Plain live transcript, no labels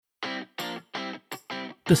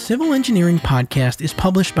The Civil Engineering Podcast is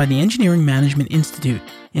published by the Engineering Management Institute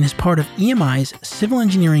and is part of EMI's Civil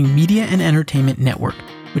Engineering Media and Entertainment Network,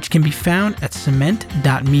 which can be found at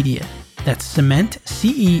cement.media. That's cement,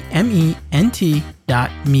 C-E-M-E-N-T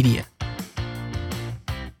 .media.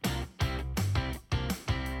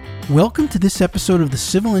 Welcome to this episode of the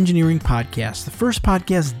Civil Engineering Podcast, the first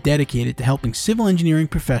podcast dedicated to helping civil engineering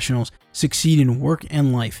professionals succeed in work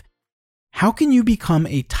and life. How can you become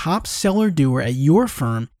a top seller-doer at your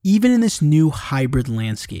firm, even in this new hybrid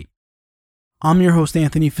landscape? I'm your host,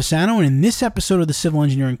 Anthony Fasano, and in this episode of the Civil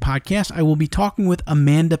Engineering Podcast, I will be talking with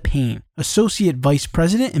Amanda Payne, Associate Vice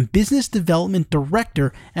President and Business Development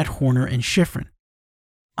Director at Horner & Shiffrin.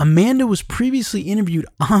 Amanda was previously interviewed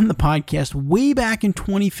on the podcast way back in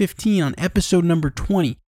 2015 on episode number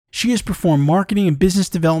 20. She has performed marketing and business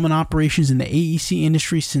development operations in the AEC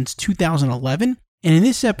industry since 2011. And in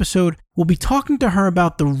this episode, we'll be talking to her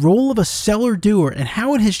about the role of a seller-doer and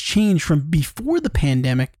how it has changed from before the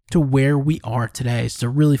pandemic to where we are today. It's a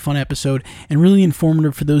really fun episode and really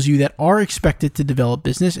informative for those of you that are expected to develop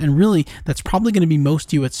business, and really that's probably going to be most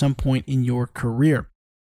of you at some point in your career.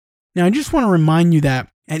 Now, I just want to remind you that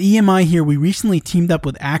at EMI here, we recently teamed up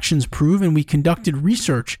with Actions Prove and we conducted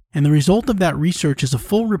research, and the result of that research is a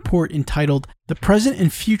full report entitled The Present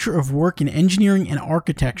and Future of Work in Engineering and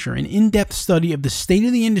Architecture, an in-depth study of the state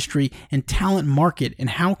of the industry and talent market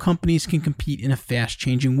and how companies can compete in a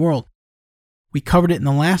fast-changing world. We covered it in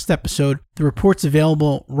the last episode. The report's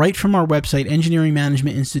available right from our website,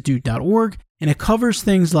 engineeringmanagementinstitute.org, and it covers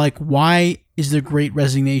things like why is the Great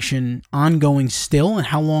Resignation ongoing still and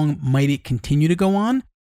how long might it continue to go on?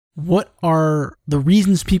 What are the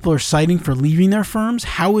reasons people are citing for leaving their firms?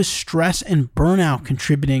 How is stress and burnout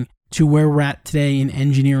contributing to where we're at today in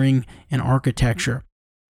engineering and architecture?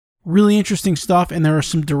 Really interesting stuff, and there are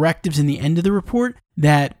some directives in the end of the report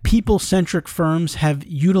that people-centric firms have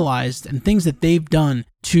utilized and things that they've done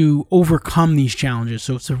to overcome these challenges.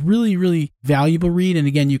 So it's a really, really valuable read, and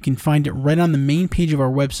again, you can find it right on the main page of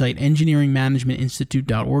our website,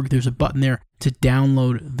 engineeringmanagementinstitute.org. There's a button there to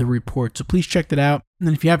download the report, so please check that out. And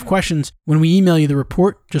then if you have questions, when we email you the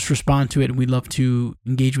report, just respond to it, and we'd love to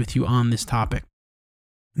engage with you on this topic.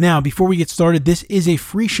 Now, before we get started, this is a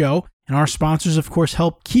free show, and our sponsors, of course,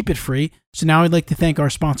 help keep it free. So now I'd like to thank our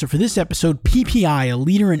sponsor for this episode, PPI, a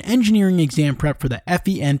leader in engineering exam prep for the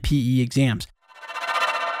FE and PE exams.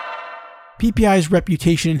 PPI's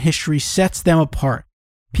reputation and history sets them apart.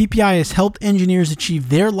 PPI has helped engineers achieve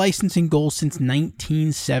their licensing goals since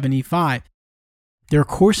 1975. Their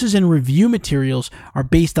courses and review materials are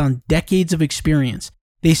based on decades of experience.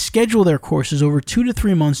 They schedule their courses over 2 to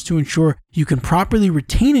 3 months to ensure you can properly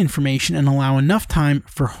retain information and allow enough time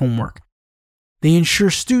for homework. They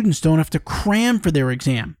ensure students don't have to cram for their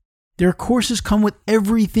exam. Their courses come with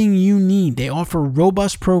everything you need. They offer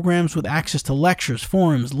robust programs with access to lectures,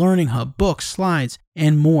 forums, learning hub, books, slides,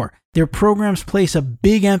 and more. Their programs place a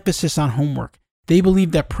big emphasis on homework. They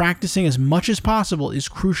believe that practicing as much as possible is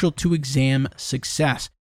crucial to exam success.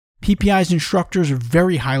 PPI's instructors are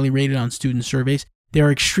very highly rated on student surveys. They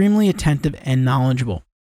are extremely attentive and knowledgeable.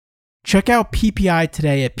 Check out PPI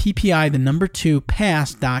today at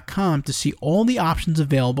PPI2pass.com to see all the options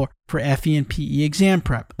available for FE and PE exam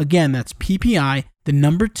prep. Again, that's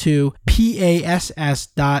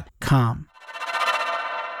PPI2pass.com.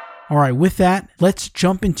 All right, with that, let's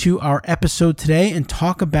jump into our episode today and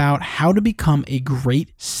talk about how to become a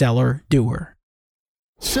great seller-doer.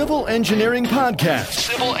 Civil Engineering Podcast.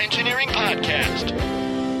 Civil Engineering Podcast.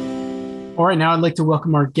 All right, now I'd like to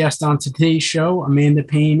welcome our guest on today's show, Amanda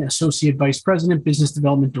Payne, Associate Vice President, Business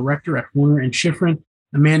Development Director at Horner & Shiffrin.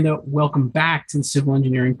 Amanda, welcome back to the Civil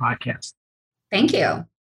Engineering Podcast. Thank you.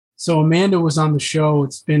 So Amanda was on the show.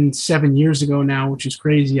 It's been 7 years ago now, which is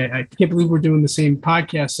crazy. I can't believe we're doing the same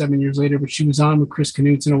podcast 7 years later, but she was on with Chris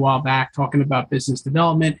Knutson a while back talking about business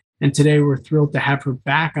development. And today we're thrilled to have her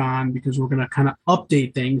back on because we're going to kind of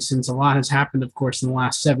update things since a lot has happened, of course, in the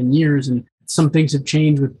last 7 years. And some things have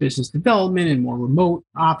changed with business development and more remote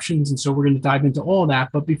options. And so we're going to dive into all that.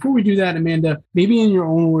 But before we do that, Amanda, maybe in your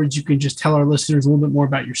own words, you can just tell our listeners a little bit more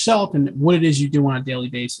about yourself and what it is you do on a daily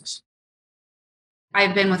basis.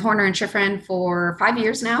 I've been with Horner & Shiffrin for 5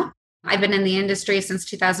 years now. I've been in the industry since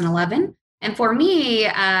 2011. And for me,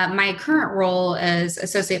 my current role as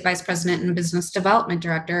Associate Vice President and Business Development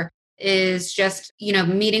Director is just,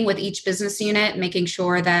 meeting with each business unit, making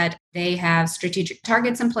sure that they have strategic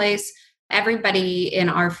targets in place. Everybody in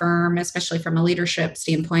our firm, especially from a leadership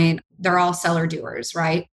standpoint, they're all seller doers,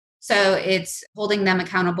 right? So it's holding them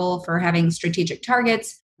accountable for having strategic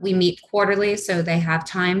targets, We meet quarterly, so they have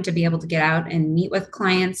time to be able to get out and meet with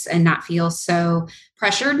clients and not feel so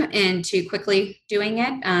pressured into quickly doing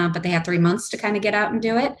it. But they have 3 months to kind of get out and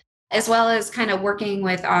do it, as well as kind of working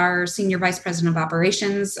with our senior vice president of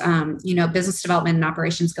operations. Business development and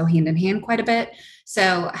operations go hand in hand quite a bit.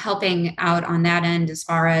 So helping out on that end as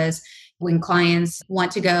far as when clients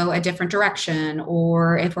want to go a different direction,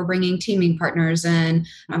 or if we're bringing teaming partners in,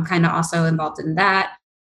 I'm kind of also involved in that.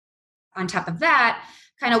 On top of that,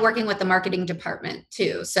 kind of working with the marketing department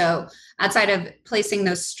too. So outside of placing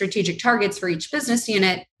those strategic targets for each business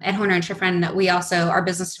unit at Horner and Schifrin, we also, our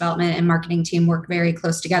business development and marketing team work very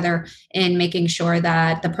close together in making sure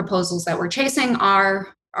that the proposals that we're chasing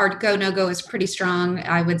are our go, no go is pretty strong,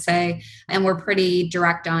 I would say. And we're pretty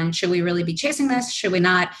direct on, should we really be chasing this? Should we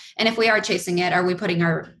not? And if we are chasing it, are we putting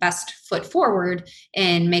our best foot forward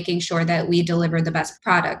in making sure that we deliver the best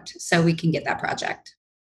product so we can get that project?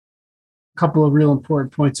 Couple of real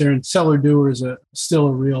important points there. And Seller-Doer is still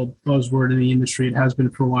a real buzzword in the industry. It has been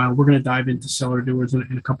for a while. We're going to dive into Seller-Doers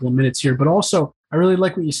in a couple of minutes here. But also, I really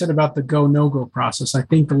like what you said about the go, no-go process. I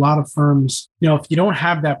think a lot of firms, if you don't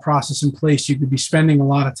have that process in place, you could be spending a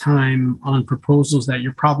lot of time on proposals that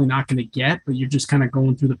you're probably not going to get, but you're just kind of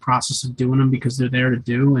going through the process of doing them because they're there to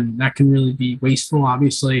do. And that can really be wasteful.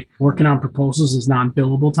 Obviously, working on proposals is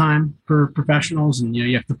non-billable time for professionals. And,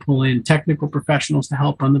 you have to pull in technical professionals to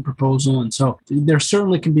help on the proposal. And so there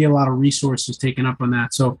certainly can be a lot of resources taken up on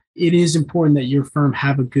that. So it is important that your firm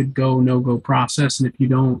have a good go, no-go process. And if you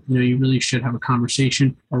don't, you really should have a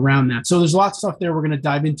conversation around that. So there's lots of stuff there. We're going to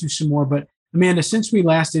dive into some more. But Amanda, since we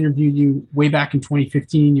last interviewed you way back in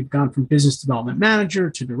 2015, you've gone from business development manager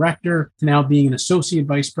to director to now being an associate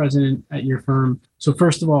vice president at your firm. So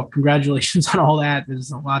first of all, congratulations on all that.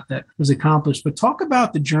 There's a lot that was accomplished. But talk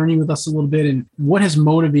about the journey with us a little bit and what has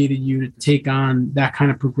motivated you to take on that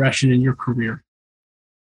kind of progression in your career.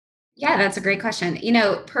 Yeah, that's a great question.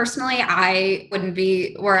 Personally, I wouldn't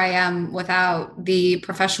be where I am without the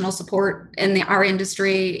professional support in our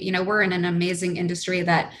industry. We're in an amazing industry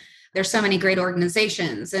that there's so many great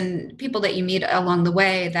organizations and people that you meet along the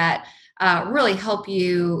way that really help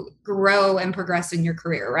you grow and progress in your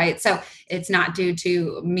career, right? So it's not due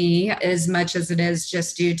to me as much as it is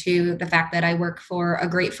just due to the fact that I work for a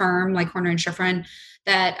great firm like Horner and Schifrin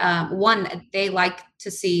that one, they like to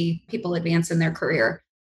see people advance in their career.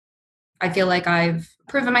 I feel like I've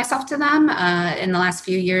proven myself to them in the last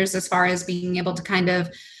few years as far as being able to kind of,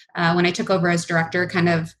 when I took over as director, kind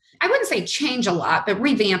of, I wouldn't say change a lot, but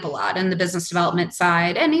revamp a lot in the business development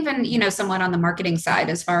side and even, somewhat on the marketing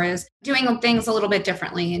side as far as doing things a little bit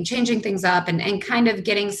differently and changing things up and kind of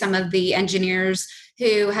getting some of the engineers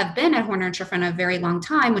who have been at Horner and Schifrin a very long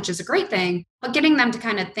time, which is a great thing, but getting them to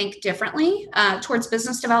kind of think differently towards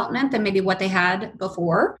business development than maybe what they had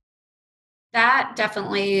before. That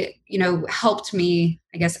definitely, helped me,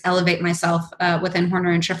 I guess, elevate myself within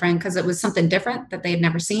Horner and Schifrin because it was something different that they had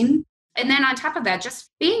never seen. And then on top of that, just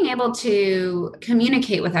being able to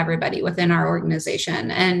communicate with everybody within our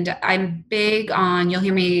organization. And I'm big on, you'll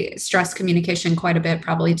hear me stress communication quite a bit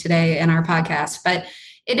probably today in our podcast, but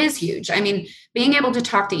it is huge. I mean, being able to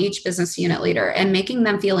talk to each business unit leader and making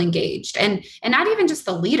them feel engaged and not even just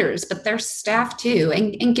the leaders, but their staff too,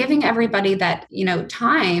 and giving everybody that,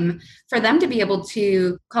 time for them to be able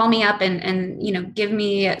to call me up and give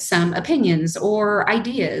me some opinions or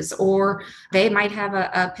ideas, or they might have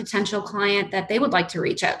a potential client that they would like to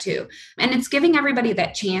reach out to. And it's giving everybody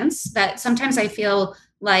that chance that sometimes I feel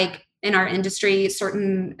like in our industry,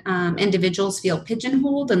 certain individuals feel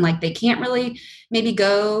pigeonholed and like they can't really maybe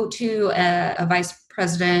go to a vice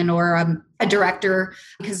president or a director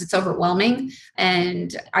because it's overwhelming.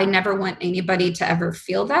 And I never want anybody to ever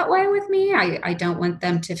feel that way with me. I don't want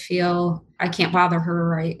them to feel I can't bother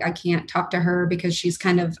her. I can't talk to her because she's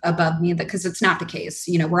kind of above me, because it's not the case.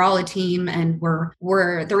 We're all a team, and we're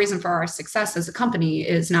the reason for our success as a company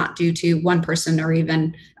is not due to one person or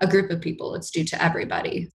even a group of people. It's due to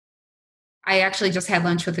everybody. I actually just had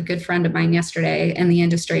lunch with a good friend of mine yesterday in the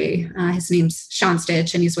industry. His name's Sean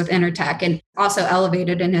Stitch, and he's with Intertech and also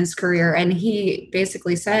elevated in his career. And he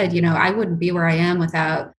basically said, I wouldn't be where I am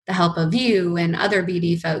without the help of you and other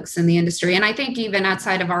BD folks in the industry. And I think even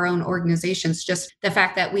outside of our own organizations, just the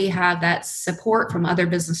fact that we have that support from other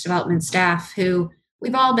business development staff who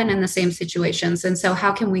we've all been in the same situations. And so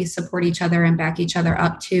how can we support each other and back each other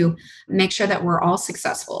up to make sure that we're all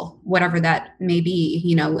successful, whatever that may be?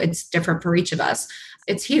 It's different for each of us.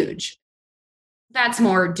 It's huge. That's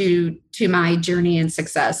more due to my journey and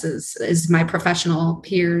success is my professional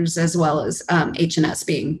peers, as well as H&S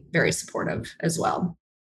being very supportive as well.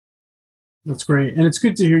 That's great. And it's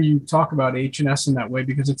good to hear you talk about H&S in that way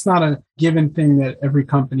because it's not a given thing that every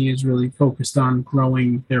company is really focused on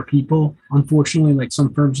growing their people. Unfortunately, like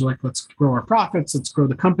some firms are like, let's grow our profits, let's grow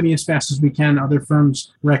the company as fast as we can. Other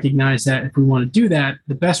firms recognize that if we want to do that,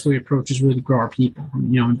 the best way to approach is really to grow our people,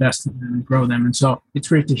 and, invest in them and grow them. And so it's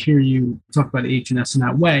great to hear you talk about H&S in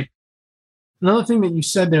that way. Another thing that you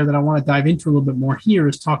said there that I want to dive into a little bit more here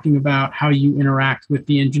is talking about how you interact with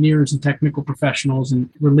the engineers and technical professionals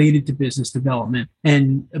and related to business development.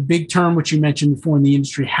 And a big term, which you mentioned before in the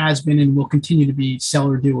industry, has been and will continue to be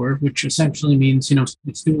seller-doer, which essentially means,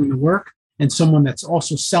 it's doing the work and someone that's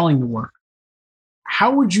also selling the work.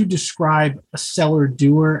 How would you describe a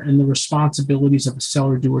seller-doer and the responsibilities of a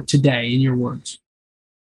seller-doer today in your words?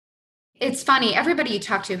 It's funny. Everybody you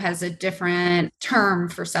talk to has a different term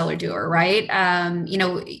for seller doer, right?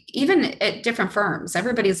 Even at different firms,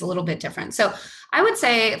 everybody's a little bit different. So I would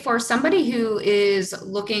say for somebody who is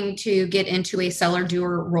looking to get into a seller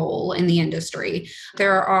doer role in the industry,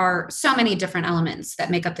 there are so many different elements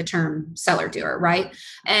that make up the term seller doer, right?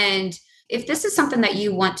 And if this is something that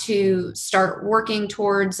you want to start working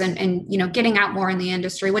towards and getting out more in the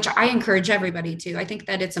industry, which I encourage everybody to, I think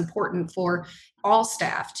that it's important for all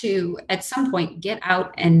staff to at some point get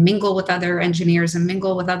out and mingle with other engineers and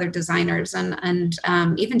mingle with other designers and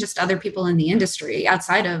even just other people in the industry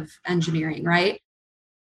outside of engineering, right?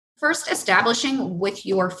 First, establishing with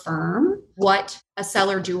your firm what a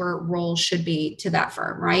seller doer role should be to that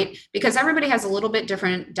firm, right? Because everybody has a little bit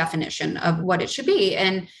different definition of what it should be.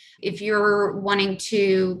 And if you're wanting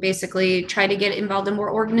to basically try to get involved in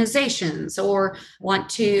more organizations or want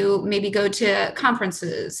to maybe go to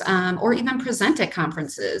conferences or even present at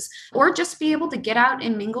conferences or just be able to get out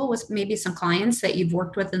and mingle with maybe some clients that you've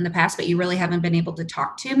worked with in the past, but you really haven't been able to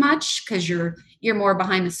talk to much because you're more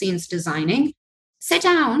behind the scenes designing. Sit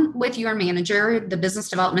down with your manager, the business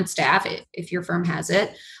development staff, if your firm has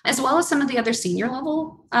it, as well as some of the other senior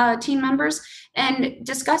level team members, and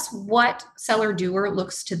discuss what seller doer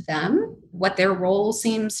looks to them, what their role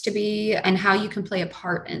seems to be, and how you can play a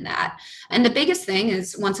part in that. And the biggest thing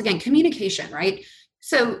is, once again, communication, right?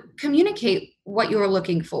 So communicate what you're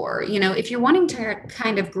looking for. If you're wanting to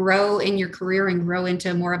kind of grow in your career and grow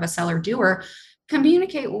into more of a seller doer,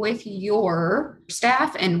 communicate with your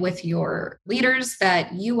staff and with your leaders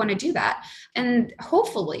that you want to do that. And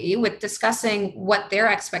hopefully with discussing what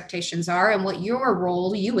their expectations are and what your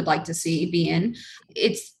role you would like to see be in,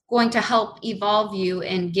 it's going to help evolve you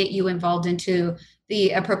and get you involved into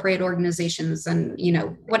the appropriate organizations and,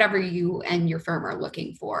 whatever you and your firm are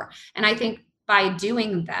looking for. And I think by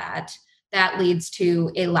doing that, that leads to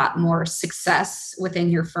a lot more success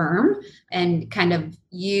within your firm and kind of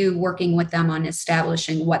you working with them on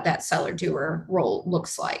establishing what that seller doer role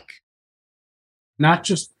looks like. Not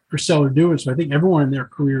just for seller doers, but I think everyone in their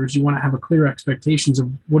careers, you want to have a clear expectations of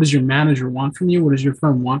what does your manager want from you? What does your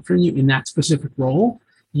firm want from you in that specific role?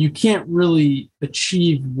 You can't really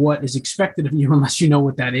achieve what is expected of you unless you know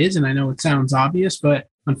what that is. And I know it sounds obvious, but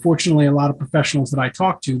unfortunately, a lot of professionals that I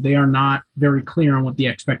talk to, they are not very clear on what the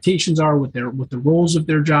expectations are, what the roles of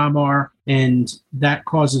their job are. And that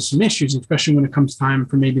causes some issues, especially when it comes time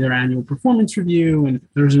for maybe their annual performance review. And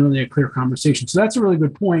there isn't really a clear conversation. So that's a really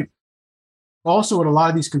good point. Also, at a lot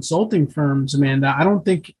of these consulting firms, Amanda, I don't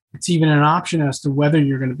think it's even an option as to whether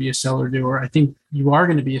you're going to be a seller doer. I think you are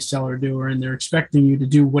going to be a seller doer and they're expecting you to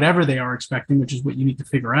do whatever they are expecting, which is what you need to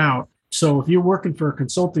figure out. So if you're working for a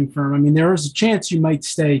consulting firm, there is a chance you might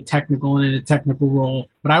stay technical and in a technical role,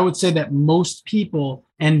 but I would say that most people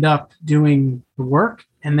end up doing the work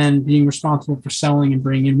and then being responsible for selling and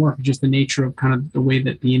bringing in work, which is the nature of kind of the way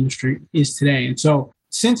that the industry is today. And so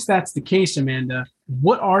since that's the case, Amanda,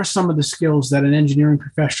 what are some of the skills that an engineering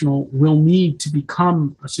professional will need to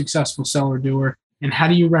become a successful seller doer? And how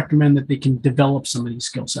do you recommend that they can develop some of these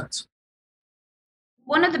skill sets?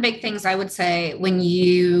 One of the big things I would say when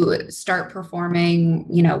you start performing,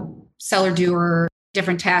 seller doer,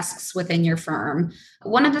 different tasks within your firm,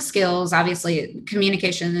 one of the skills, obviously,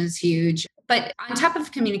 communication is huge. But on top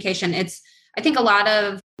of communication, I think a lot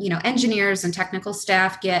of, engineers and technical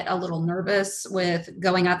staff get a little nervous with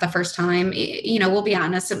going out the first time. We'll be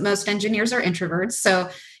honest, most engineers are introverts. So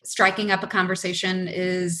striking up a conversation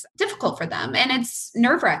is difficult for them and it's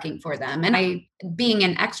nerve-wracking for them. And being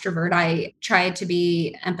an extrovert, I try to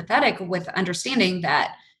be empathetic with understanding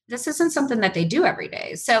that this isn't something that they do every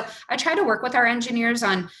day. So I try to work with our engineers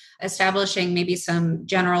on establishing maybe some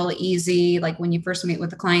general easy, like when you first meet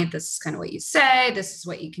with a client, this is kind of what you say, this is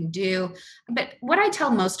what you can do. But what I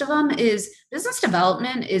tell most of them is business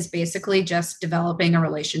development is basically just developing a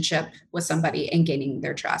relationship with somebody and gaining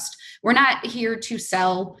their trust. We're not here to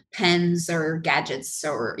sell pens or gadgets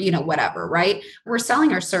or, whatever, right? We're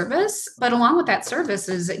selling our service, but along with that service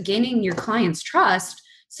is gaining your client's trust.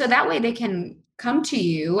 So that way they can come to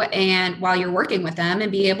you and while you're working with them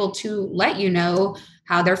and be able to let you know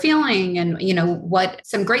how they're feeling and, what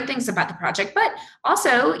some great things about the project. But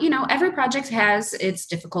also, every project has its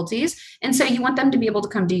difficulties. And so you want them to be able to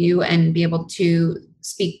come to you and be able to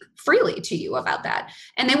speak freely to you about that.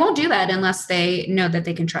 And they won't do that unless they know that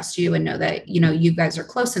they can trust you and know that, you guys are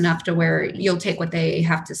close enough to where you'll take what they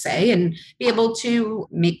have to say and be able to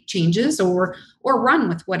make changes or run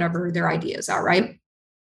with whatever their ideas are, right?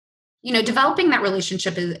 Developing that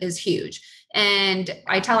relationship is huge. And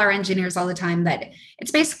I tell our engineers all the time that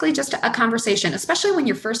it's basically just a conversation, especially when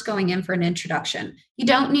you're first going in for an introduction. You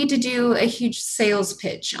don't need to do a huge sales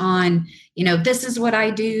pitch on, this is what I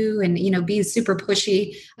do and, be super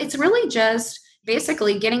pushy. It's really just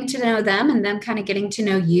basically getting to know them and them kind of getting to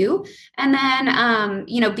know you. And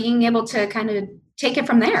then, being able to kind of take it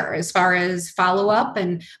from there as far as follow up,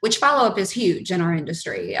 and which follow up is huge in our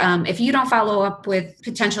industry. If you don't follow up with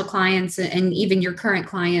potential clients and even your current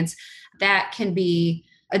clients, that can be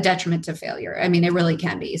a detriment to failure. I mean, it really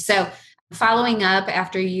can be. So following up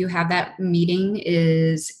after you have that meeting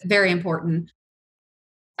is very important.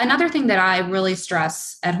 Another thing that I really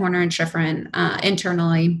stress at Horner and Schifrin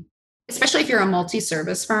internally, especially if you're a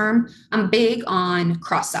multi-service firm, I'm big on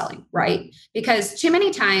cross-selling, right? Because too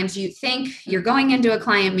many times you think you're going into a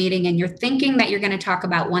client meeting and you're thinking that you're going to talk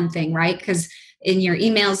about one thing, right? Because in your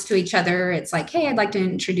emails to each other, it's like, hey, I'd like to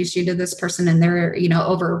introduce you to this person and they're,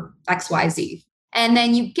 over XYZ. And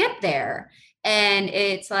then you get there and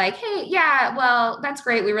it's like, hey, yeah, well, that's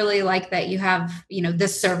great. We really like that you have,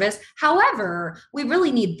 this service. However, we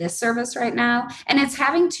really need this service right now. And it's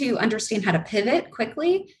having to understand how to pivot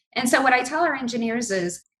quickly. And so what I tell our engineers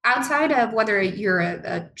is outside of whether you're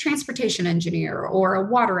a transportation engineer or a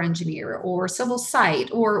water engineer or civil site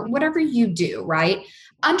or whatever you do, right?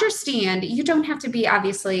 Understand you don't have to be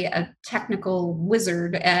obviously a technical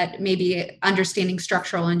wizard at maybe understanding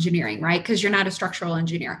structural engineering, right? Because you're not a structural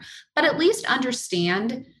engineer, but at least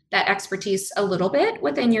understand that expertise a little bit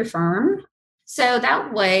within your firm. So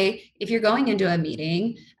that way, if you're going into a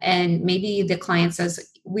meeting and maybe the client says,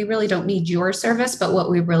 we really don't need your service, but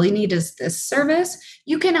what we really need is this service,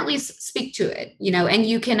 you can at least speak to it, and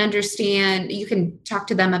you can understand, you can talk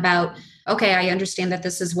to them about, okay, I understand that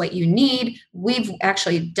this is what you need. We've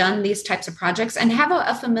actually done these types of projects and have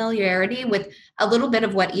a familiarity with a little bit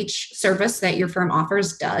of what each service that your firm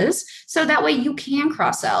offers does. So that way you can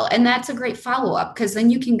cross-sell. And that's a great follow-up because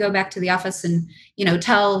then you can go back to the office and,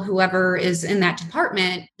 tell whoever is in that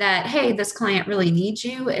department that, hey, this client really needs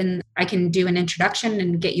you and I can do an introduction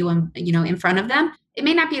and get you in front of them. It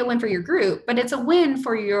may not be a win for your group, but it's a win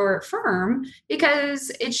for your firm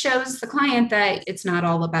because it shows the client that it's not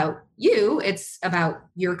all about you, it's about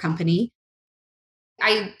your company.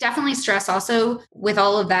 I definitely stress also with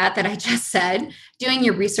all of that I just said, doing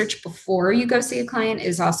your research before you go see a client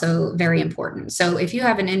is also very important. So if you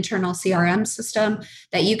have an internal CRM system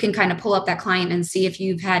that you can kind of pull up that client and see if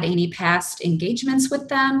you've had any past engagements with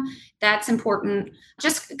them, that's important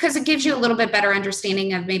just because it gives you a little bit better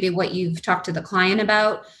understanding of maybe what you've talked to the client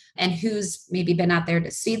about and who's maybe been out there to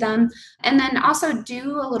see them. And then also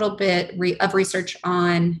do a little bit of research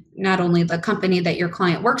on not only the company that your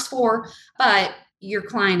client works for, but your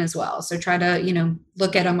client as well. So try to,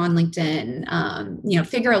 look at them on LinkedIn,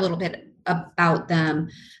 figure a little bit about them.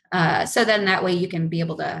 So then that way you can be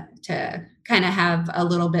able to kind of have a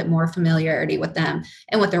little bit more familiarity with them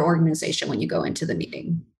and with their organization when you go into the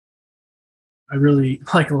meeting. I really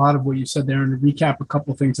like a lot of what you said there. And to recap a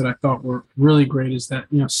couple of things that I thought were really great is that,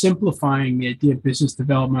 simplifying the idea of business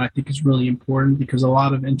development, I think is really important because a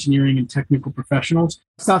lot of engineering and technical professionals,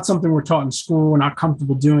 it's not something we're taught in school. We're not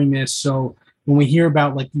comfortable doing this. So when we hear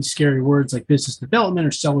about like these scary words like business development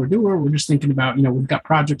or seller-doer, we're just thinking about, we've got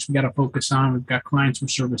projects we got to focus on. We've got clients we're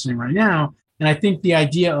servicing right now. And I think the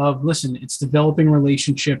idea of, listen, it's developing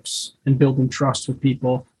relationships and building trust with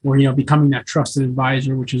people or, becoming that trusted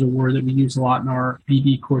advisor, which is a word that we use a lot in our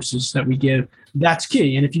BD courses that we give. That's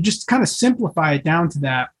key. And if you just kind of simplify it down to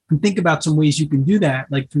that and think about some ways you can do that,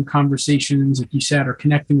 like through conversations, like you said, or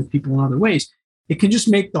connecting with people in other ways, it can just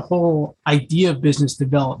make the whole idea of business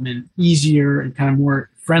development easier and kind of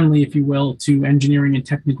more friendly, if you will, to engineering and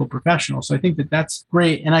technical professionals. So I think that that's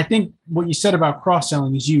great. And I think what you said about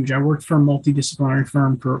cross-selling is huge. I worked for a multidisciplinary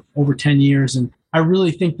firm for over 10 years, and I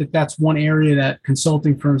really think that that's one area that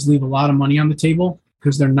consulting firms leave a lot of money on the table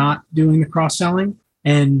because they're not doing the cross-selling.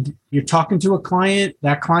 And you're talking to a client,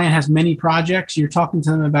 that client has many projects. You're talking to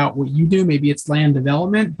them about what you do. Maybe it's land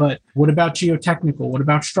development, but what about geotechnical? What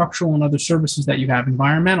about structural and other services that you have,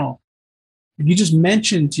 environmental? If you just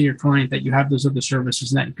mention to your client that you have those other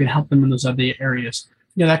services and that you can help them in those other areas,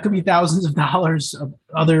 that could be thousands of dollars of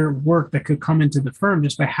other work that could come into the firm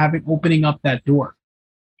just by opening up that door.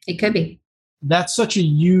 It could be. That's such a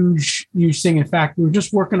huge thing. In fact, we were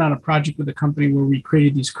just working on a project with a company where we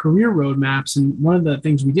created these career roadmaps. And one of the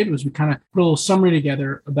things we did was we kind of put a little summary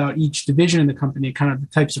together about each division in the company, kind of the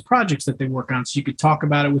types of projects that they work on. So you could talk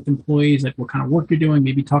about it with employees, like what kind of work you're doing,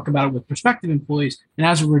 maybe talk about it with prospective employees. And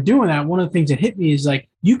as we were doing that, one of the things that hit me is like,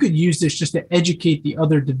 you could use this just to educate the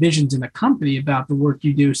other divisions in the company about the work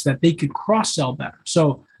you do so that they could cross-sell better.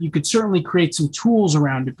 So you could certainly create some tools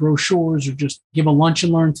around it, brochures, or just give a lunch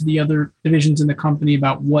and learn to the other divisions in the company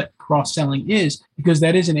about what cross-selling is, because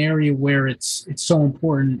that is an area where it's so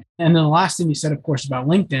important. And then the last thing you said, of course, about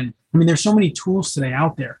LinkedIn. I mean, there's so many tools today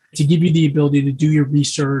out there to give you the ability to do your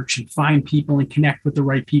research and find people and connect with the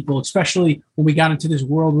right people, especially when we got into this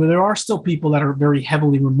world where there are still people that are very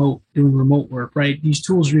heavily remote, doing remote work, right? These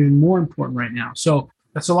tools are even more important right now. So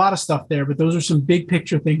that's a lot of stuff there, but those are some big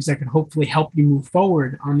picture things that can hopefully help you move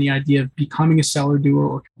forward on the idea of becoming a seller-doer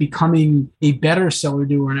or becoming a better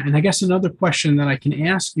seller-doer. And I guess another question that I can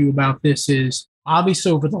ask you about this is,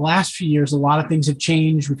 obviously, over the last few years, a lot of things have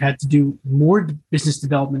changed. We've had to do more business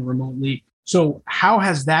development remotely. So how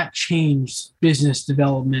has that changed business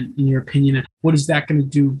development, in your opinion? And what is that going to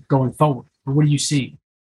do going forward? Or what are you seeing?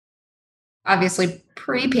 Obviously,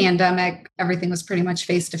 pre-pandemic, everything was pretty much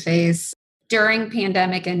face-to-face. During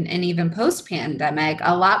pandemic and even post-pandemic,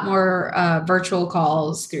 a lot more virtual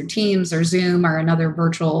calls through Teams or Zoom or another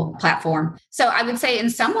virtual platform. So I would say in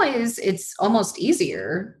some ways, it's almost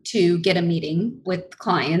easier to get a meeting with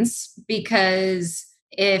clients because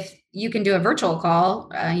if you can do a virtual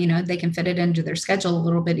call, they can fit it into their schedule a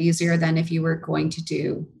little bit easier than if you were going to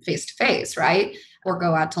do face-to-face, right? Or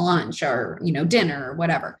go out to lunch or, dinner or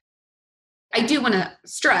whatever. I do want to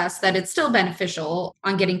stress that it's still beneficial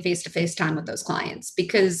on getting face-to-face time with those clients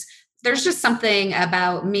because there's just something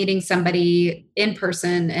about meeting somebody in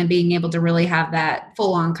person and being able to really have that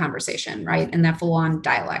full-on conversation, right? And that full-on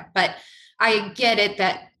dialect. But I get it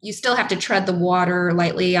that you still have to tread the water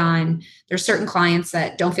lightly on, there's certain clients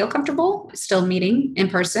that don't feel comfortable still meeting in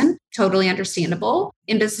person, totally understandable.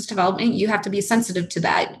 In business development, you have to be sensitive to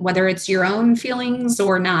that, whether it's your own feelings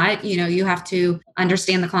or not, you have to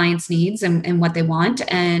understand the client's needs and what they want.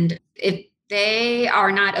 And if they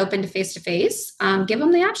are not open to face-to-face, give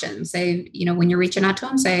them the option. Say, when you're reaching out to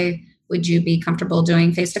them, say, would you be comfortable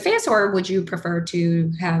doing face-to-face or would you prefer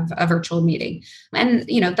to have a virtual meeting? And,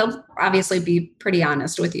 they'll obviously be pretty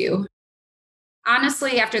honest with you.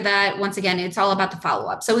 Honestly, after that, once again, it's all about the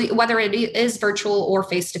follow-up. So whether it is virtual or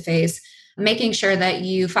face-to-face, making sure that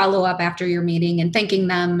you follow up after your meeting and thanking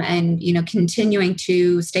them and, continuing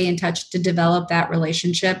to stay in touch to develop that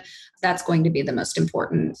relationship, that's going to be the most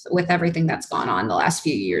important with everything that's gone on the last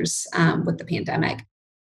few years with the pandemic.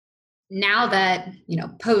 Now that,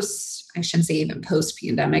 I shouldn't say even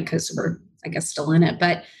post-pandemic because we're, I guess, still in it,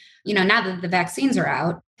 but, now that the vaccines are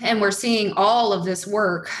out and we're seeing all of this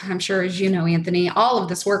work, I'm sure, as you know, Anthony, all of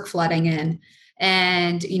this work flooding in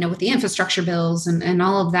and, with the infrastructure bills and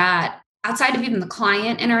all of that, outside of even the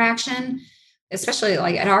client interaction, especially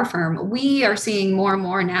like at our firm, we are seeing more and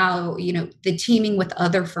more now, the teaming with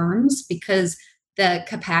other firms because the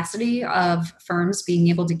capacity of firms being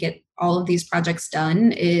able to get all of these projects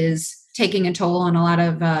done is taking a toll on a lot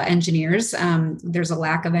of engineers. There's a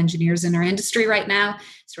lack of engineers in our industry right now.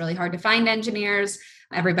 It's really hard to find engineers.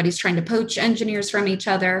 Everybody's trying to poach engineers from each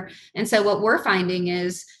other. And so what we're finding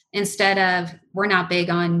is instead of, we're not big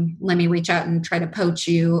on, let me reach out and try to poach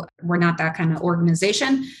you. We're not that kind of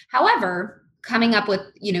organization. However, coming up with,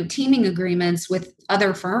 teaming agreements with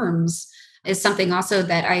other firms is something also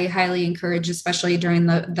that I highly encourage, especially during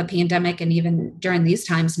the pandemic and even during these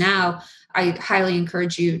times now. I highly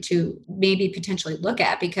encourage you to maybe potentially look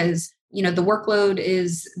at because, the workload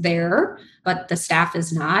is there, but the staff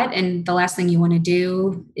is not. And the last thing you want to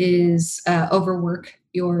do is overwork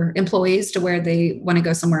your employees to where they want to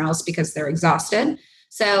go somewhere else because they're exhausted.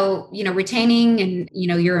 So, retaining and,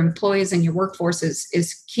 your employees and your workforce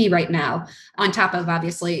is key right now, on top of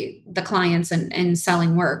obviously the clients and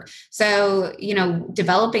selling work. So,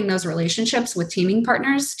 developing those relationships with teaming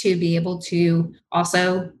partners to be able to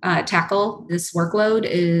also tackle this workload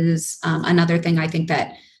is another thing I think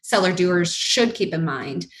that seller doers should keep in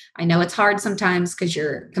mind. I know it's hard sometimes because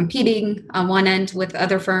you're competing on one end with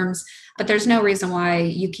other firms, but there's no reason why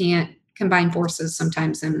you can't combine forces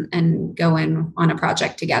sometimes and go in on a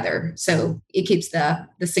project together. So it keeps the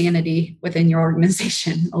sanity within your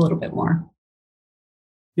organization a little bit more.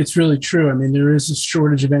 It's really true. I mean, there is a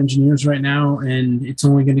shortage of engineers right now, and it's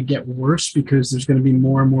only going to get worse because there's going to be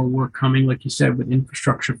more and more work coming, like you said, with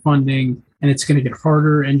infrastructure funding, and it's going to get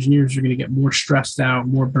harder. Engineers are going to get more stressed out,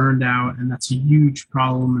 more burned out, and that's a huge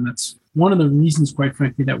problem. And that's one of the reasons, quite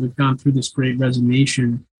frankly, that we've gone through this great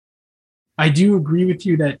resignation. I do agree with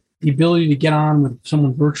you that the ability to get on with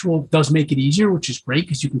someone virtual does make it easier, which is great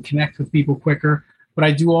because you can connect with people quicker. But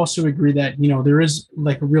I do also agree that, there is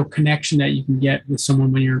like a real connection that you can get with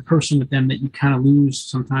someone when you're in person with them that you kind of lose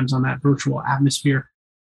sometimes on that virtual atmosphere.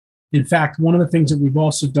 In fact, one of the things that we've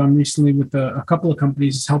also done recently with a couple of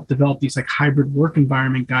companies is help develop these like hybrid work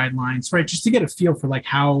environment guidelines, right? Just to get a feel for like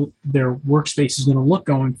how their workspace is going to look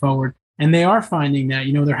going forward. And they are finding that,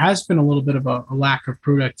 there has been a little bit of a lack of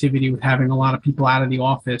productivity with having a lot of people out of the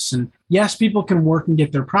office. And yes, people can work and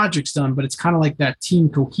get their projects done, but it's kind of like that team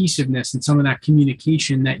cohesiveness and some of that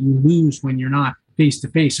communication that you lose when you're not face to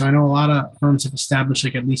face. So I know a lot of firms have established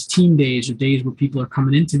like at least team days or days where people are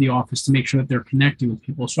coming into the office to make sure that they're connecting with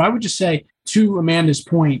people. So I would just say, to Amanda's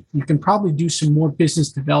point, you can probably do some more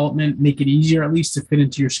business development, make it easier at least to fit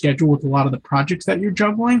into your schedule with a lot of the projects that you're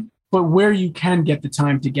juggling. But where you can get the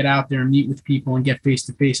time to get out there and meet with people and get face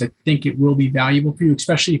to face, I think it will be valuable for you,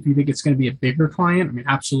 especially if you think it's going to be a bigger client. I mean,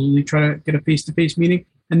 absolutely try to get a face to face meeting.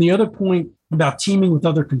 And the other point about teaming with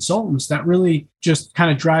other consultants, that really just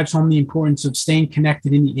kind of drives home the importance of staying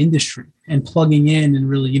connected in the industry and plugging in and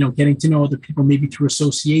really, getting to know other people, maybe through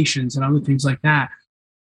associations and other things like that.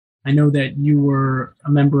 I know that you were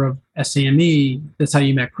a member of SAME. That's how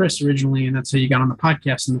you met Chris originally, and that's how you got on the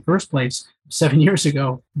podcast in the first place 7 years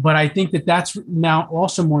ago. But I think that that's now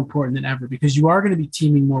also more important than ever because you are going to be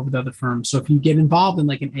teaming more with other firms. So if you get involved in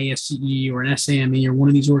like an ASCE or an SAME or one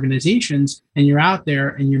of these organizations and you're out there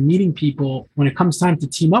and you're meeting people, when it comes time to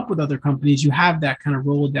team up with other companies, you have that kind of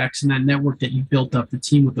Rolodex and that network that you built up to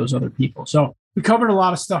team with those other people. So we covered a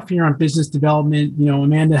lot of stuff here on business development.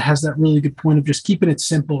 Amanda has that really good point of just keeping it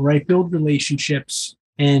simple, right? Build relationships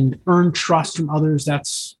and earn trust from others.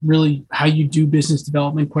 That's really how you do business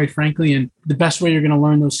development, quite frankly. And the best way you're going to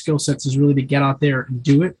learn those skill sets is really to get out there and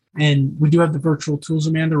do it. And we do have the virtual tools,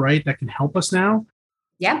 Amanda, right? That can help us now.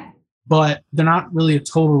 Yeah. But they're not really a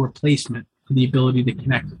total replacement for the ability to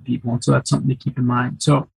connect with people. And so that's something to keep in mind.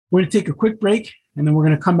 So we're going to take a quick break. And then we're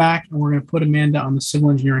going to come back and we're going to put Amanda on the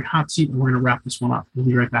civil engineering hot seat and we're going to wrap this one up. We'll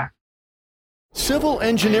be right back. Civil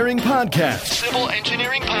Engineering Podcast. Civil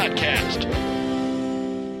Engineering Podcast.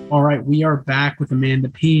 All right, we are back with Amanda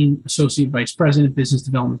Payne, Associate Vice President, Business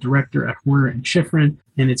Development Director at Horner & Schifrin,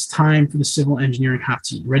 and it's time for the civil engineering hot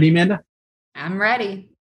seat. Ready, Amanda? I'm ready.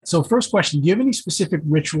 So first question, do you have any specific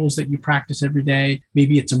rituals that you practice every day?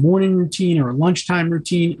 Maybe it's a morning routine or a lunchtime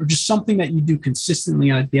routine or just something that you do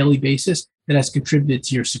consistently on a daily basis that has contributed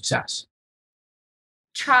to your success?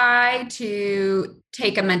 Try to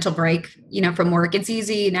take a mental break, from work. It's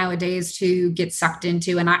easy nowadays to get sucked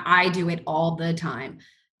into, and I do it all the time,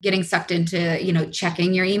 getting sucked into,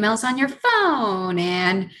 checking your emails on your phone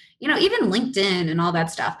and, even LinkedIn and all that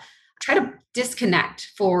stuff. Try to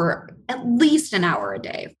disconnect for at least an hour a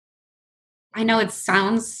day. I know it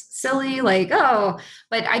sounds silly, but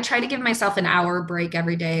I try to give myself an hour break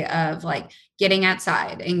every day of getting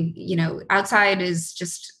outside. And, outside is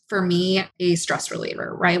just, for me, a stress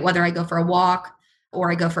reliever, right? Whether I go for a walk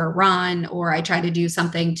or I go for a run or I try to do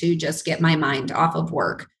something to just get my mind off of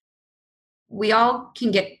work. We all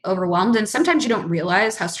can get overwhelmed. And sometimes you don't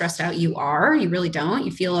realize how stressed out you are. You really don't.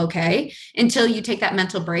 You feel okay until you take that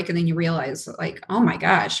mental break. And then you realize oh my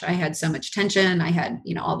gosh, I had so much tension. I had,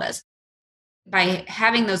 all this. By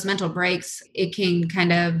having those mental breaks, it can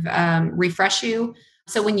kind of refresh you.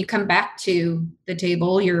 So when you come back to the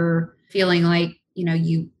table, you're feeling like,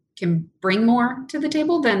 you can bring more to the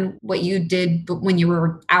table than what you did when you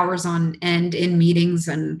were hours on end in meetings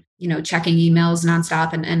and, checking emails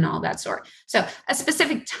nonstop and all that sort. So a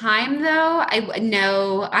specific time though, I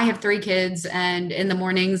know I have 3 kids and in the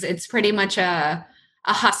mornings, it's pretty much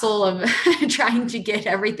a hustle of trying to get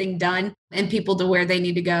everything done and people to where they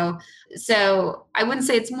need to go. So I wouldn't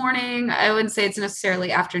say it's morning. I wouldn't say it's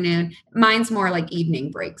necessarily afternoon. Mine's more like evening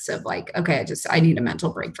breaks of like, okay, I need a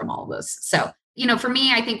mental break from all this. So, for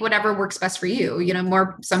me, I think whatever works best for you,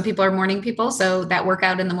 some people are morning people. So that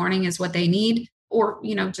workout in the morning is what they need. Or,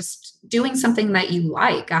 just doing something that you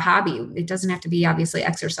like, a hobby. It doesn't have to be obviously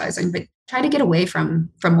exercising, but try to get away from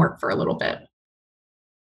work for a little bit.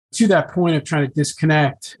 To that point of trying to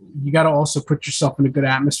disconnect, you got to also put yourself in a good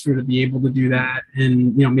atmosphere to be able to do that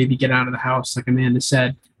and, maybe get out of the house, like Amanda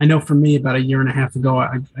said. I know for me, about a year and a half ago,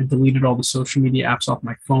 I deleted all the social media apps off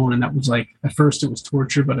my phone. And that was like, at first it was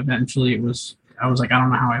torture, but eventually I was like, I don't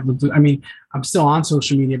know how I would do. I mean, I'm still on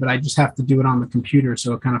social media, but I just have to do it on the computer.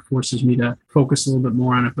 So it kind of forces me to focus a little bit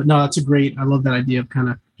more on it. But no, I love that idea of kind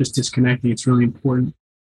of just disconnecting. It's really important.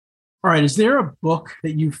 All right. Is there a book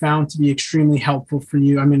that you found to be extremely helpful for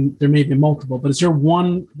you? I mean, there may be multiple, but is there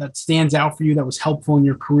one that stands out for you that was helpful in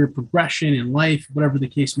your career progression in life, whatever the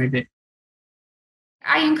case may be?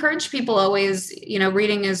 I encourage people always,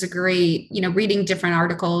 reading is a great, reading different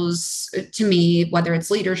articles to me, whether it's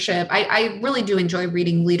leadership. I really do enjoy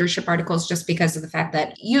reading leadership articles just because of the fact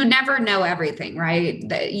that you never know everything, right?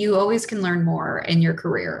 That you always can learn more in your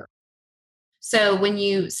career. So when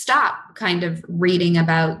you stop kind of reading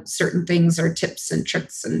about certain things or tips and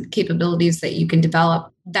tricks and capabilities that you can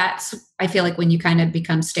develop, that's, I feel like, when you kind of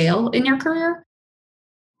become stale in your career.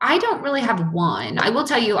 I don't really have one. I will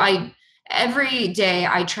tell you, every day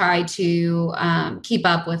I try to keep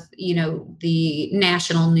up with, the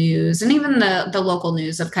national news and even the local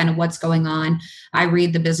news of kind of what's going on. I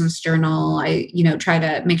read the Business Journal. I, try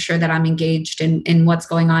to make sure that I'm engaged in what's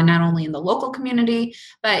going on, not only in the local community,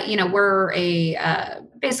 but, we're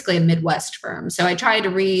basically a Midwest firm. So I try to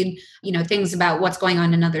read, things about what's going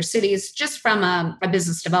on in other cities, just from a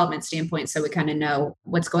business development standpoint. So we kind of know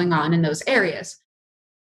what's going on in those areas.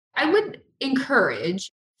 I would encourage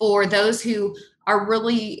for those who are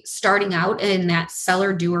really starting out in that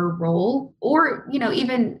seller-doer role, or,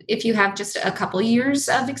 even if you have just a couple years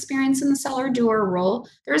of experience in the seller-doer role,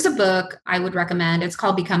 there's a book I would recommend. It's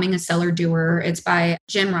called Becoming a Seller-Doer. It's by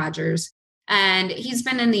Jim Rogers. And he's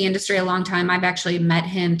been in the industry a long time. I've actually met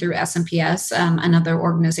him through SMPS, another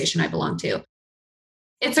organization I belong to.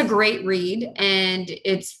 It's a great read, and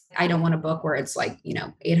I don't want a book where it's like,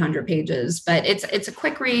 800 pages, but it's a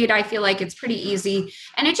quick read. I feel like it's pretty easy,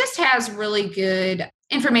 and it just has really good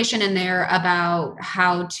information in there about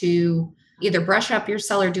how to either brush up your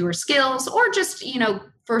seller-doer skills or just,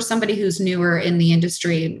 for somebody who's newer in the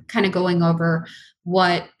industry, kind of going over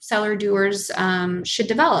what seller-doers should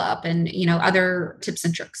develop and, other tips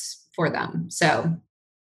and tricks for them. So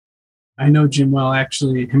I know Jim well,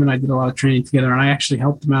 actually. Him and I did a lot of training together, and I actually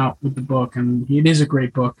helped him out with the book. And it is a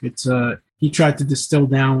great book. It's he tried to distill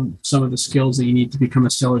down some of the skills that you need to become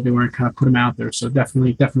a seller doer and kind of put them out there. So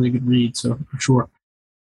definitely a good read. So for sure.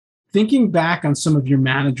 Thinking back on some of your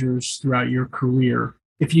managers throughout your career,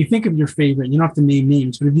 if you think of your favorite, you don't have to name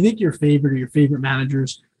names, but if you think your favorite or your favorite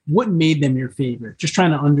managers, what made them your favorite? Just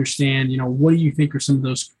trying to understand, what do you think are some of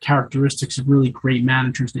those characteristics of really great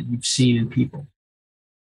managers that you've seen in people?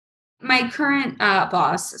 My current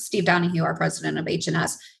boss, Steve Donahue, our president of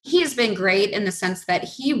H&S, he has been great in the sense that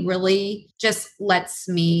he really just lets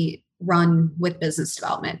me run with business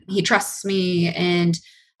development. He trusts me, and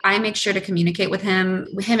I make sure to communicate with him.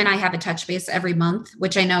 Him and I have a touch base every month,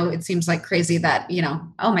 which I know it seems like crazy that,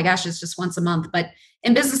 oh my gosh, it's just once a month. But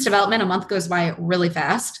in business development, a month goes by really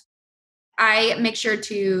fast. I make sure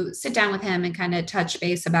to sit down with him and kind of touch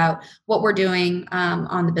base about what we're doing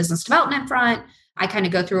on the business development front. I kind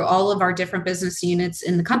of go through all of our different business units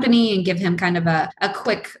in the company and give him kind of a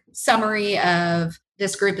quick summary of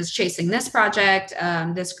this group is chasing this project,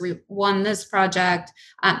 this group won this project,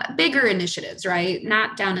 bigger initiatives, right?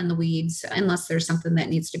 Not down in the weeds unless there's something that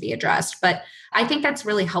needs to be addressed. But I think that's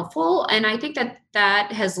really helpful. And I think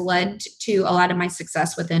that has led to a lot of my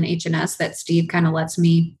success within H&S, that Steve kind of lets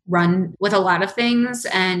me run with a lot of things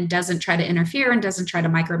and doesn't try to interfere and doesn't try to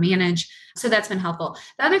micromanage. So that's been helpful.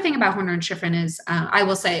 The other thing about Horner and Schifrin is, I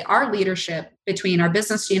will say, our leadership between our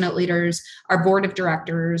business unit leaders, our board of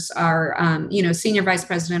directors, our senior vice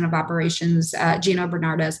president of operations, Gino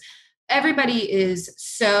Bernardes, everybody is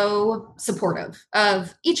so supportive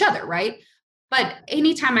of each other, right? But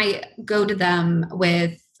anytime I go to them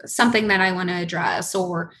with something that I want to address,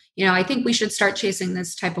 or, I think we should start chasing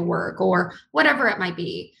this type of work, or whatever it might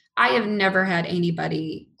be, I have never had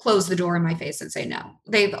anybody close the door in my face and say no.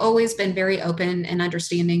 They've always been very open and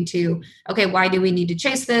understanding to, okay, why do we need to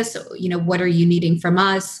chase this? What are you needing from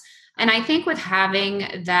us? And I think with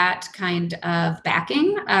having that kind of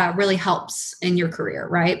backing really helps in your career,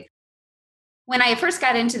 right? When I first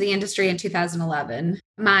got into the industry in 2011,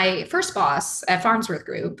 my first boss at Farnsworth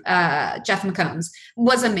Group, Jeff McCombs,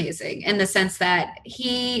 was amazing in the sense that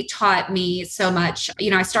he taught me so much.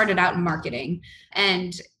 I started out in marketing,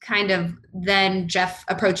 and kind of then Jeff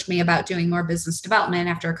approached me about doing more business development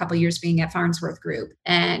after a couple of years being at Farnsworth Group.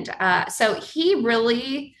 And so he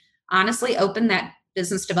really honestly opened that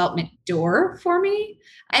business development door for me.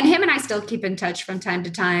 And him and I still keep in touch from time to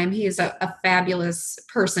time. He is a fabulous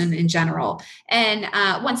person in general. And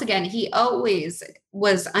once again, he always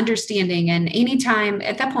was understanding. And anytime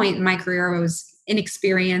at that point in my career, I was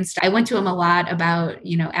inexperienced. I went to him a lot about,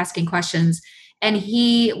 asking questions. And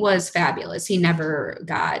he was fabulous. He never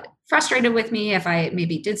got frustrated with me if I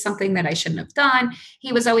maybe did something that I shouldn't have done.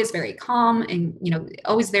 He was always very calm and,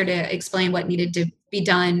 always there to explain what needed to be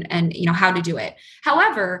done and, how to do it.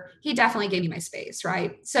 However, he definitely gave me my space,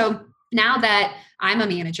 right? So now that I'm a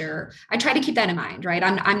manager, I try to keep that in mind, right?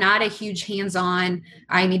 I'm not a huge hands-on,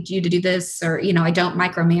 I need you to do this, or, I don't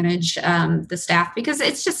micromanage the staff because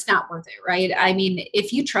it's just not worth it, right? I mean,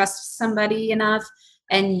 if you trust somebody enough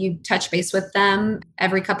and you touch base with them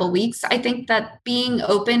every couple of weeks, I think that being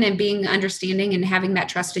open and being understanding and having that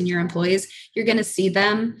trust in your employees, you're going to see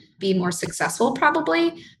them be more successful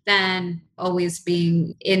probably than always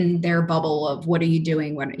being in their bubble of what are you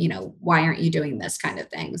doing? Why aren't you doing this kind of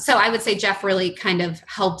thing? So I would say Jeff really kind of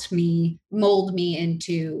helped me mold me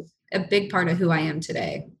into a big part of who I am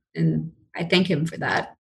today. And I thank him for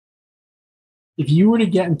that. If you were to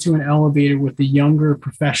get into an elevator with a younger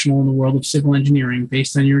professional in the world of civil engineering,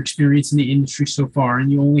 based on your experience in the industry so far, and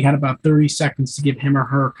you only had about 30 seconds to give him or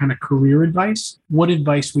her kind of career advice, what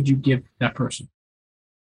advice would you give that person?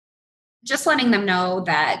 Just letting them know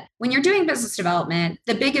that when you're doing business development,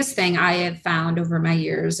 the biggest thing I have found over my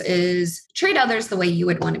years is treat others the way you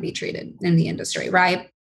would want to be treated in the industry, right?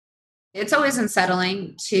 It's always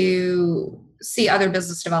unsettling to see other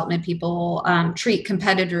business development people treat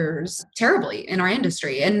competitors terribly in our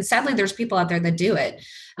industry. And sadly, there's people out there that do it.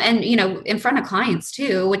 And, in front of clients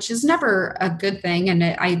too, which is never a good thing. And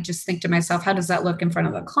I just think to myself, how does that look in front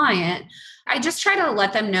of a client? I just try to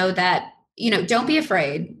let them know that, don't be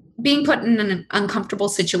afraid. Being put in an uncomfortable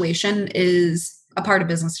situation is a part of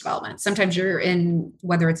business development. Sometimes you're in,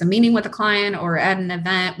 whether it's a meeting with a client or at an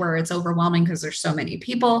event where it's overwhelming because there's so many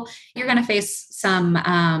people, you're going to face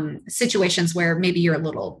some situations where maybe you're a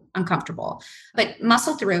little uncomfortable, but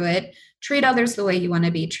muscle through it, treat others the way you want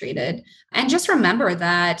to be treated. And just remember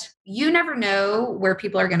that you never know where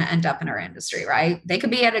people are going to end up in our industry, right? They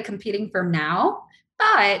could be at a competing firm now,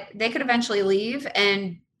 but they could eventually leave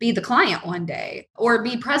and be the client one day or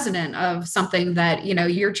be president of something that,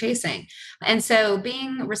 you're chasing. And so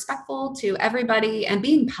being respectful to everybody and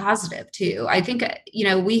being positive too. I think,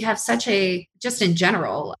 we have just in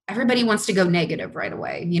general, everybody wants to go negative right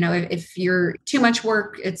away. If you're too much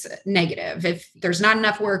work, it's negative. If there's not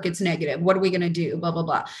enough work, it's negative. What are we going to do? Blah, blah,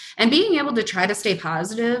 blah. And being able to try to stay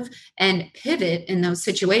positive and pivot in those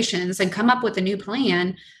situations and come up with a new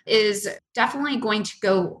plan is definitely going to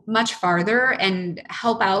go much farther and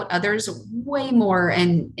help out others way more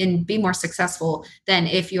and be more successful than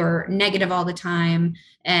if you're negative all the time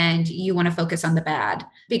and you want to focus on the bad,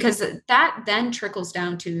 because that then trickles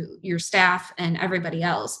down to your staff and everybody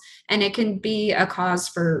else. And it can be a cause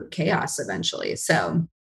for chaos eventually. So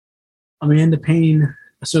Amanda Payne,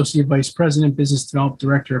 Associate Vice President, Business Development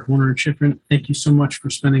Director at Horner & Schifrin, thank you so much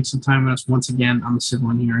for spending some time with us once again on the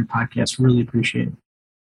Civil Engineering Podcast. Really appreciate it.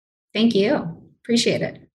 Thank you. Appreciate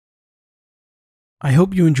it. I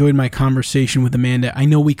hope you enjoyed my conversation with Amanda. I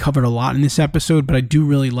know we covered a lot in this episode, but I do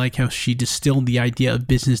really like how she distilled the idea of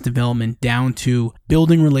business development down to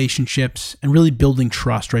building relationships and really building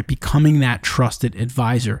trust, right? Becoming that trusted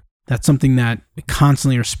advisor. That's something that we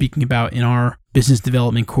constantly are speaking about in our business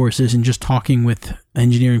development courses and just talking with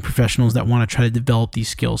engineering professionals that want to try to develop these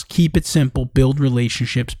skills. Keep it simple, build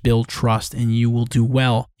relationships, build trust, and you will do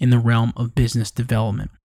well in the realm of business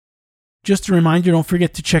development. Just a reminder, don't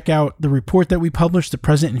forget to check out the report that we published, The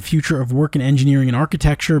Present and Future of Work in Engineering and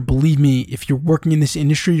Architecture. Believe me, if you're working in this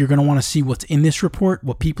industry, you're going to want to see what's in this report,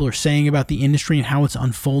 what people are saying about the industry and how it's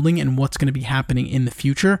unfolding and what's going to be happening in the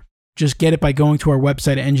future. Just get it by going to our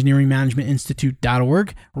website at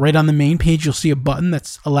engineeringmanagementinstitute.org. Right on the main page, you'll see a button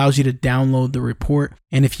that allows you to download the report.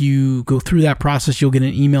 And if you go through that process, you'll get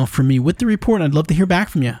an email from me with the report. I'd love to hear back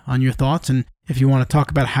from you on your thoughts. And if you want to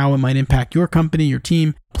talk about how it might impact your company, your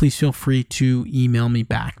team, please feel free to email me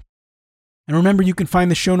back. And remember, you can find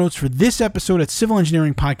the show notes for this episode at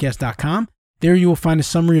civilengineeringpodcast.com. There you will find a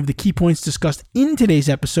summary of the key points discussed in today's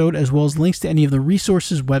episode, as well as links to any of the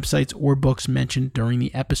resources, websites, or books mentioned during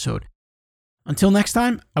the episode. Until next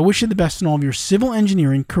time, I wish you the best in all of your civil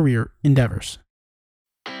engineering career endeavors.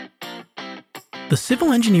 The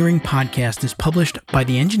Civil Engineering Podcast is published by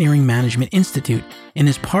the Engineering Management Institute and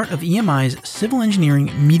is part of EMI's Civil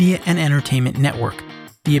Engineering Media and Entertainment Network.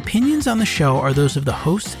 The opinions on the show are those of the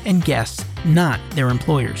hosts and guests, not their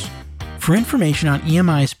employers. For information on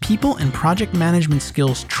EMI's people and project management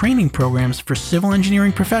skills training programs for civil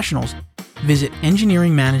engineering professionals, visit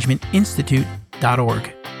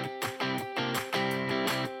engineeringmanagementinstitute.org.